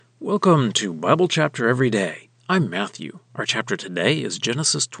Welcome to Bible Chapter Every Day. I'm Matthew. Our chapter today is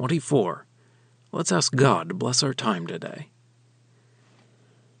Genesis 24. Let's ask God to bless our time today.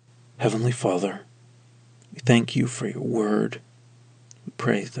 Heavenly Father, we thank you for your word. We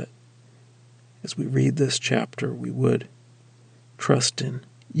pray that as we read this chapter, we would trust in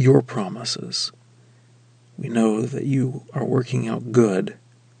your promises. We know that you are working out good.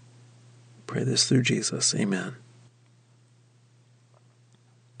 We pray this through Jesus. Amen.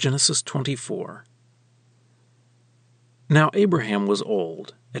 Genesis 24. Now Abraham was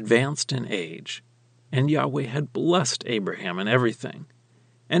old, advanced in age, and Yahweh had blessed Abraham in everything.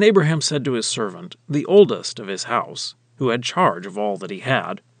 And Abraham said to his servant, the oldest of his house, who had charge of all that he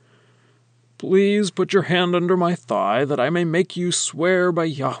had, "Please put your hand under my thigh, that I may make you swear by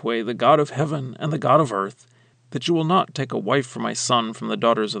Yahweh, the God of heaven and the God of earth, that you will not take a wife for my son from the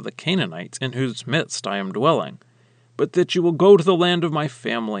daughters of the Canaanites in whose midst I am dwelling, but that you will go to the land of my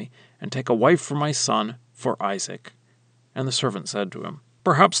family, and take a wife for my son, for Isaac." And the servant said to him,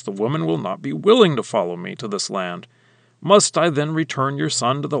 "Perhaps the woman will not be willing to follow me to this land. Must I then return your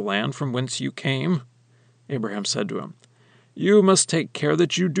son to the land from whence you came?" Abraham said to him, "You must take care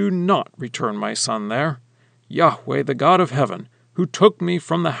that you do not return my son there. Yahweh, the God of heaven, who took me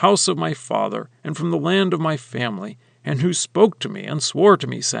from the house of my father and from the land of my family, and who spoke to me and swore to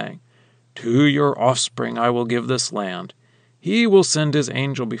me, saying, 'To your offspring I will give this land,' he will send his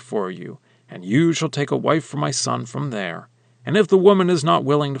angel before you, and you shall take a wife for my son from there. And if the woman is not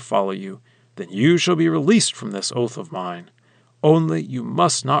willing to follow you, then you shall be released from this oath of mine. Only you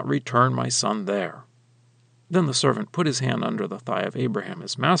must not return my son there." Then the servant put his hand under the thigh of Abraham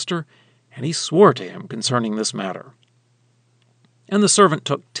his master, and he swore to him concerning this matter. And the servant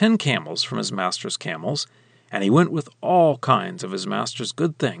took 10 camels from his master's camels, and he went with all kinds of his master's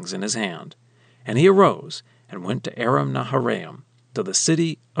good things in his hand. And he arose and went to Aram Naharaim, to the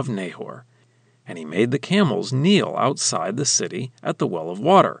city of Nahor. And he made the camels kneel outside the city at the well of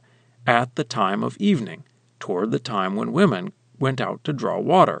water, at the time of evening, toward the time when women went out to draw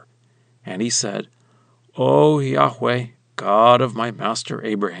water. And he said, "O Yahweh, God of my master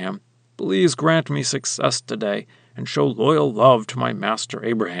Abraham, please grant me success today, and show loyal love to my master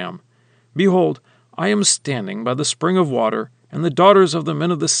Abraham. Behold, I am standing by the spring of water, and the daughters of the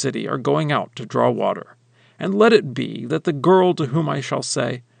men of the city are going out to draw water. And let it be that the girl to whom I shall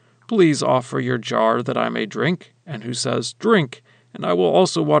say, 'Please offer your jar that I may drink,' and who says, 'Drink, and I will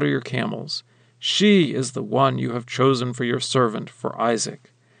also water your camels,' she is the one you have chosen for your servant, for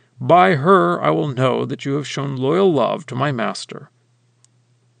Isaac. By her I will know that you have shown loyal love to my master."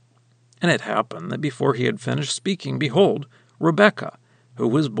 And it happened that before he had finished speaking, behold, Rebekah, who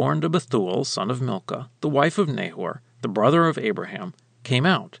was born to Bethuel, son of Milcah, the wife of Nahor, the brother of Abraham, came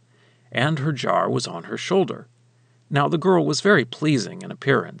out, and her jar was on her shoulder. Now the girl was very pleasing in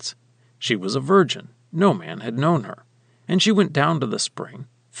appearance. She was a virgin, no man had known her. And she went down to the spring,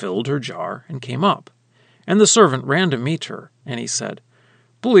 filled her jar, and came up. And the servant ran to meet her, and he said,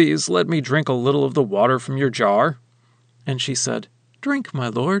 "Please let me drink a little of the water from your jar." And she said, "Drink, my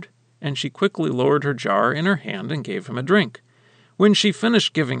lord." And she quickly lowered her jar in her hand and gave him a drink. When she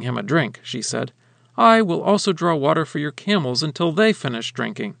finished giving him a drink, she said, "I will also draw water for your camels until they finish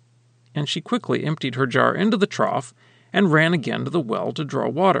drinking." And she quickly emptied her jar into the trough and ran again to the well to draw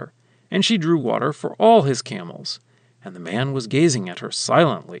water. And she drew water for all his camels. And the man was gazing at her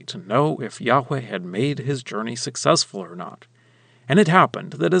silently to know if Yahweh had made his journey successful or not. And it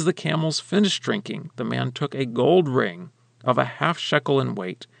happened that as the camels finished drinking, the man took a gold ring of a 1/2 shekel in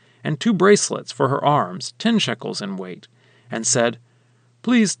weight, and 2 bracelets for her arms, 10 shekels in weight, and said,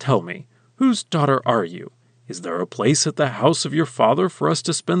 "Please tell me, whose daughter are you? Is there a place at the house of your father for us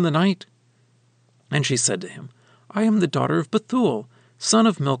to spend the night?" And she said to him, "I am the daughter of Bethuel, son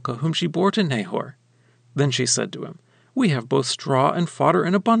of Milcah, whom she bore to Nahor." Then she said to him, "We have both straw and fodder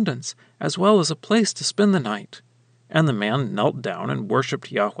in abundance, as well as a place to spend the night." And the man knelt down and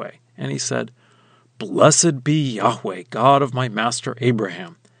worshipped Yahweh, and he said, "Blessed be Yahweh, God of my master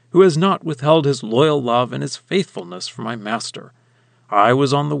Abraham, who has not withheld his loyal love and his faithfulness for my master. I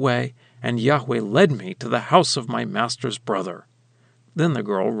was on the way, and Yahweh led me to the house of my master's brother." Then the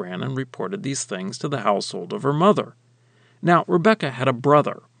girl ran and reported these things to the household of her mother. Now Rebekah had a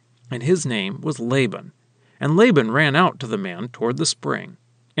brother, and his name was Laban. And Laban ran out to the man toward the spring.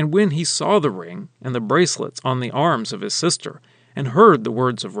 And when he saw the ring and the bracelets on the arms of his sister, and heard the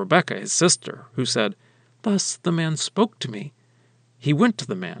words of Rebekah his sister, who said, "Thus the man spoke to me," he went to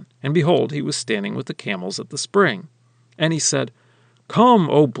the man, and behold, he was standing with the camels at the spring. And he said, "Come,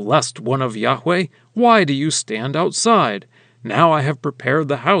 O blessed one of Yahweh, why do you stand outside? Now I have prepared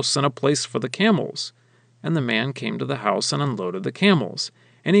the house and a place for the camels." And the man came to the house and unloaded the camels.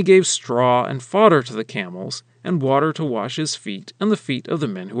 and he gave straw and fodder to the camels, and water to wash his feet and the feet of the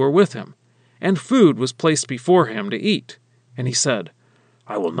men who were with him. And food was placed before him to eat. And he said,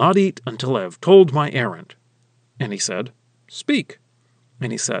 I will not eat until I have told my errand. And he said, Speak.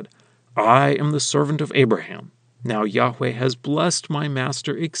 And he said, I am the servant of Abraham. Now Yahweh has blessed my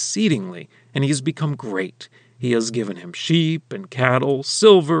master exceedingly, and he has become great. He has given him sheep and cattle,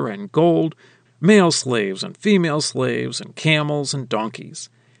 silver and gold, male slaves and female slaves, and camels and donkeys.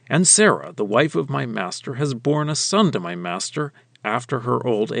 And Sarah, the wife of my master, has borne a son to my master after her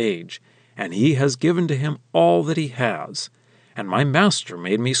old age, and he has given to him all that he has. And my master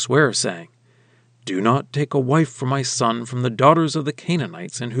made me swear, saying, Do not take a wife for my son from the daughters of the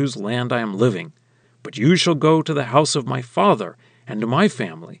Canaanites in whose land I am living, but you shall go to the house of my father and to my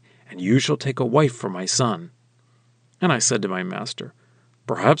family, and you shall take a wife for my son. And I said to my master,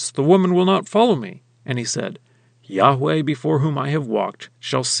 Perhaps the woman will not follow me. And he said, Yahweh, before whom I have walked,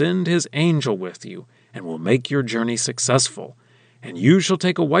 shall send his angel with you, and will make your journey successful. And you shall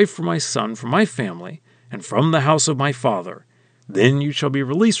take a wife for my son from my family, and from the house of my father. Then you shall be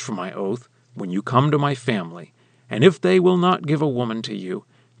released from my oath when you come to my family, and if they will not give a woman to you,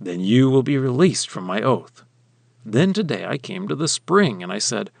 then you will be released from my oath. Then today I came to the spring, and I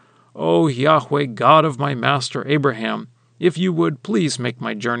said, O Yahweh, God of my master Abraham, if you would please make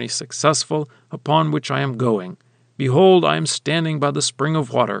my journey successful upon which I am going. Behold, I am standing by the spring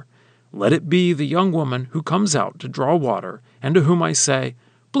of water. Let it be the young woman who comes out to draw water, and to whom I say,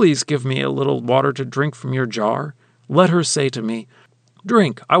 Please give me a little water to drink from your jar. Let her say to me,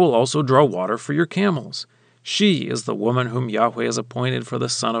 Drink, I will also draw water for your camels. She is the woman whom Yahweh has appointed for the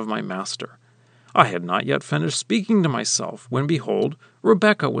son of my master. I had not yet finished speaking to myself, when behold,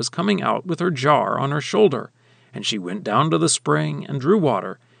 Rebekah was coming out with her jar on her shoulder. And she went down to the spring and drew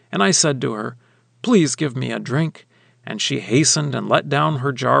water, and I said to her, Please give me a drink. And she hastened and let down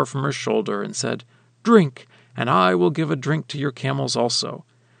her jar from her shoulder, and said, Drink, and I will give a drink to your camels also.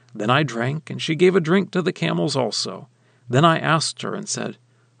 Then I drank, and she gave a drink to the camels also. Then I asked her and said,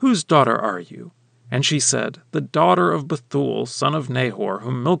 Whose daughter are you? And she said, The daughter of Bethuel, son of Nahor,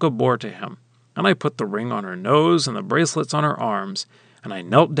 whom Milcah bore to him. And I put the ring on her nose and the bracelets on her arms, and I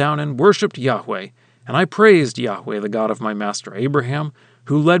knelt down and worshipped Yahweh, and I praised Yahweh, the God of my master Abraham,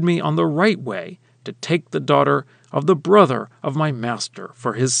 who led me on the right way to take the daughter of the brother of my master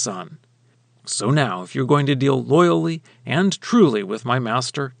for his son. So now, if you're going to deal loyally and truly with my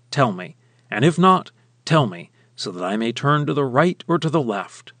master, tell me, and if not, tell me, so that I may turn to the right or to the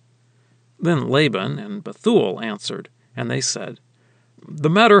left. Then Laban and Bethuel answered, and they said, The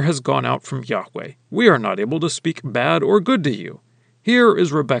matter has gone out from Yahweh. We are not able to speak bad or good to you. Here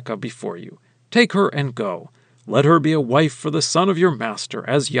is Rebekah before you. Take her and go. Let her be a wife for the son of your master,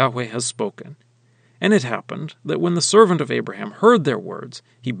 as Yahweh has spoken. And it happened that when the servant of Abraham heard their words,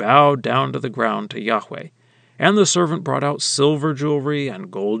 he bowed down to the ground to Yahweh. And the servant brought out silver jewelry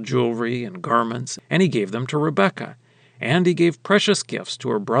and gold jewelry and garments, and he gave them to Rebekah. And he gave precious gifts to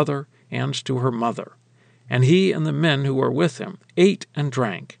her brother and to her mother. And he and the men who were with him ate and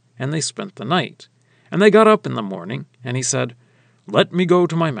drank, and they spent the night. And they got up in the morning, and he said, Let me go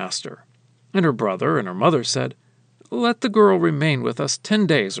to my master. And her brother and her mother said, Let the girl remain with us 10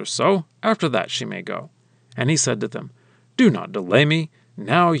 days or so. After that she may go. And he said to them, Do not delay me.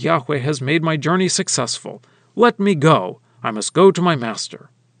 Now Yahweh has made my journey successful. Let me go. I must go to my master.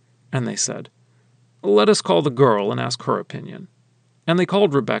 And they said, Let us call the girl and ask her opinion. And they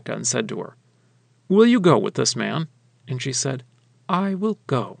called Rebekah and said to her, Will you go with this man? And she said, I will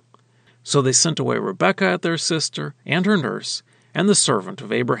go. So they sent away Rebekah their sister, and her nurse, and the servant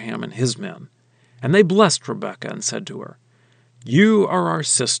of Abraham and his men. And they blessed Rebekah and said to her, You are our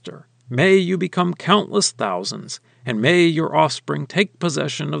sister. May you become countless thousands, and may your offspring take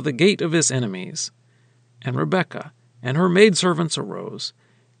possession of the gate of his enemies. And Rebekah and her maidservants arose,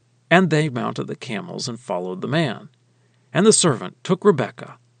 and they mounted the camels and followed the man. And the servant took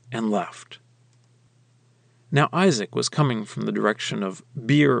Rebekah and left. Now Isaac was coming from the direction of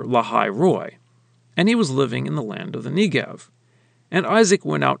Beer Lahai Roi, and he was living in the land of the Negev. And Isaac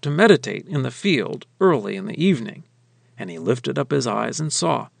went out to meditate in the field early in the evening. And he lifted up his eyes and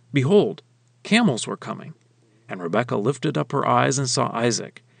saw, behold, camels were coming. And Rebekah lifted up her eyes and saw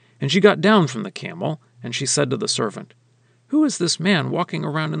Isaac. And she got down from the camel, and she said to the servant, Who is this man walking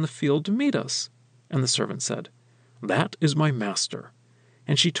around in the field to meet us? And the servant said, That is my master.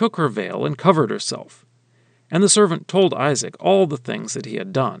 And she took her veil and covered herself. And the servant told Isaac all the things that he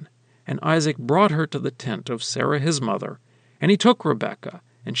had done. And Isaac brought her to the tent of Sarah his mother, and he took Rebekah,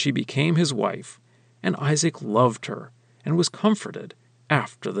 and she became his wife. And Isaac loved her, and was comforted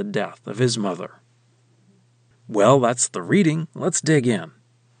after the death of his mother. Well, that's the reading. Let's dig in.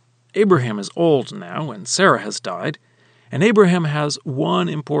 Abraham is old now, and Sarah has died, and Abraham has one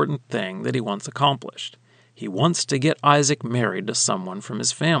important thing that he wants accomplished. He wants to get Isaac married to someone from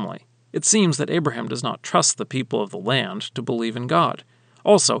his family. It seems that Abraham does not trust the people of the land to believe in God.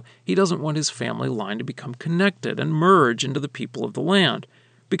 Also, he doesn't want his family line to become connected and merge into the people of the land,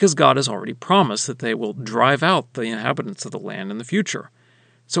 because God has already promised that they will drive out the inhabitants of the land in the future.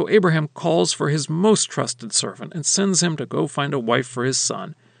 So Abraham calls for his most trusted servant and sends him to go find a wife for his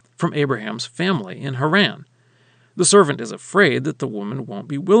son from Abraham's family in Haran. The servant is afraid that the woman won't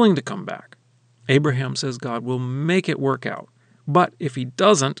be willing to come back. Abraham says God will make it work out, but if he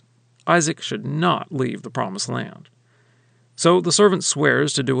doesn't, Isaac should not leave the promised land. So the servant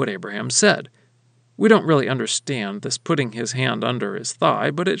swears to do what Abraham said. We don't really understand this putting his hand under his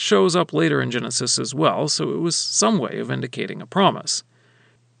thigh, but it shows up later in Genesis as well, so it was some way of indicating a promise.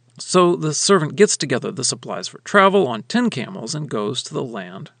 So the servant gets together the supplies for travel on 10 camels and goes to the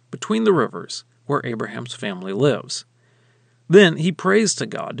land between the rivers where Abraham's family lives. Then he prays to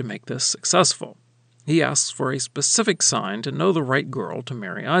God to make this successful. He asks for a specific sign to know the right girl to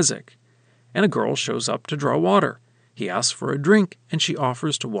marry Isaac. And a girl shows up to draw water. He asks for a drink, and she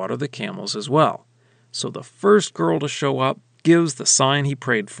offers to water the camels as well. So the first girl to show up gives the sign he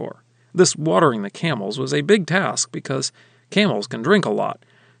prayed for. This watering the camels was a big task because camels can drink a lot,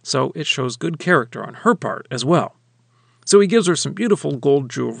 so it shows good character on her part as well. So he gives her some beautiful gold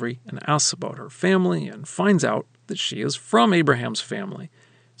jewelry and asks about her family and finds out that she is from Abraham's family,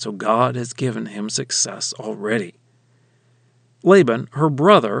 so God has given him success already. Laban, her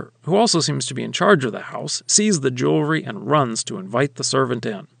brother, who also seems to be in charge of the house, sees the jewelry and runs to invite the servant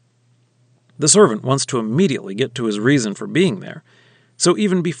in. The servant wants to immediately get to his reason for being there, so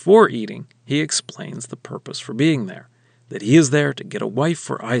even before eating, he explains the purpose for being there, that he is there to get a wife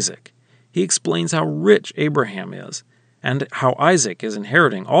for Isaac. He explains how rich Abraham is, and how Isaac is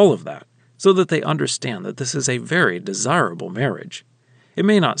inheriting all of that, so that they understand that this is a very desirable marriage. It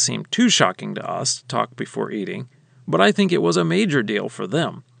may not seem too shocking to us to talk before eating, but I think it was a major deal for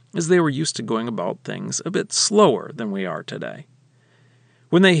them, as they were used to going about things a bit slower than we are today.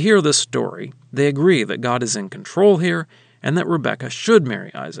 When they hear this story, they agree that God is in control here and that Rebekah should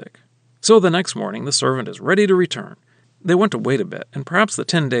marry Isaac. So the next morning, the servant is ready to return. They want to wait a bit, and perhaps the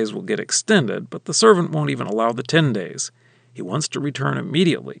 10 days will get extended, but the servant won't even allow the 10 days. He wants to return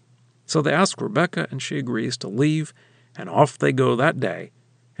immediately. So they ask Rebekah, and she agrees to leave, and off they go that day.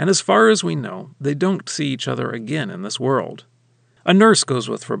 And as far as we know, they don't see each other again in this world. A nurse goes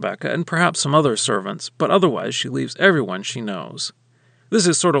with Rebekah and perhaps some other servants, but otherwise she leaves everyone she knows. This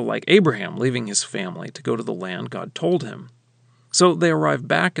is sort of like Abraham leaving his family to go to the land God told him. So they arrive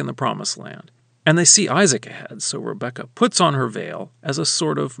back in the promised land, and they see Isaac ahead, so Rebekah puts on her veil as a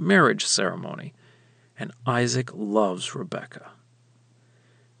sort of marriage ceremony, and Isaac loves Rebekah.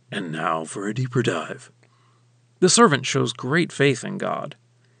 And now for a deeper dive. The servant shows great faith in God.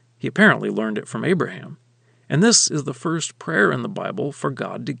 He apparently learned it from Abraham. And this is the first prayer in the Bible for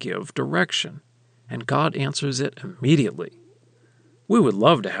God to give direction, and God answers it immediately. We would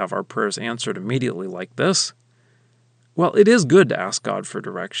love to have our prayers answered immediately like this. Well, it is good to ask God for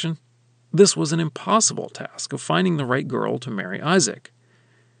direction. This was an impossible task of finding the right girl to marry Isaac.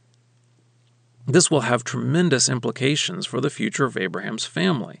 This will have tremendous implications for the future of Abraham's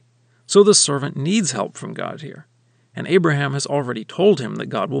family. So the servant needs help from God here. And Abraham has already told him that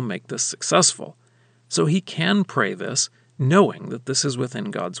God will make this successful. So he can pray this, knowing that this is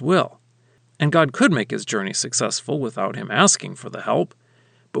within God's will. And God could make his journey successful without him asking for the help.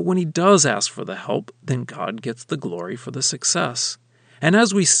 But when he does ask for the help, then God gets the glory for the success. And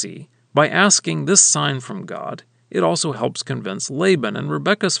as we see, by asking this sign from God, it also helps convince Laban and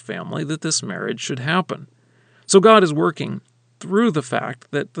Rebekah's family that this marriage should happen. So God is working through the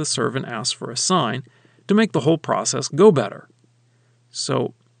fact that the servant asked for a sign to make the whole process go better.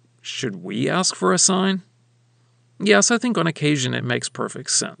 So, should we ask for a sign? Yes, I think on occasion it makes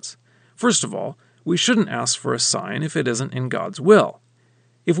perfect sense. First of all, we shouldn't ask for a sign if it isn't in God's will.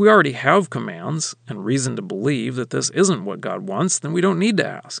 If we already have commands and reason to believe that this isn't what God wants, then we don't need to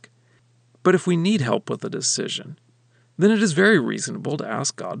ask. But if we need help with a decision, then it is very reasonable to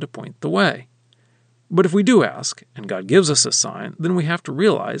ask God to point the way. But if we do ask, and God gives us a sign, then we have to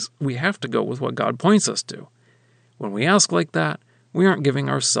realize we have to go with what God points us to. When we ask like that, we aren't giving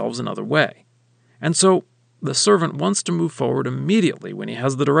ourselves another way. And so, the servant wants to move forward immediately when he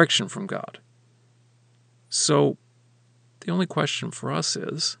has the direction from God. So, the only question for us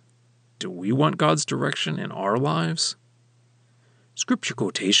is, do we want God's direction in our lives? Scripture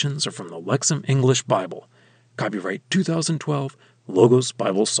quotations are from the Lexham English Bible. Copyright 2012, Logos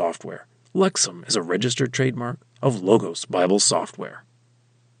Bible Software. Lexham is a registered trademark of Logos Bible Software.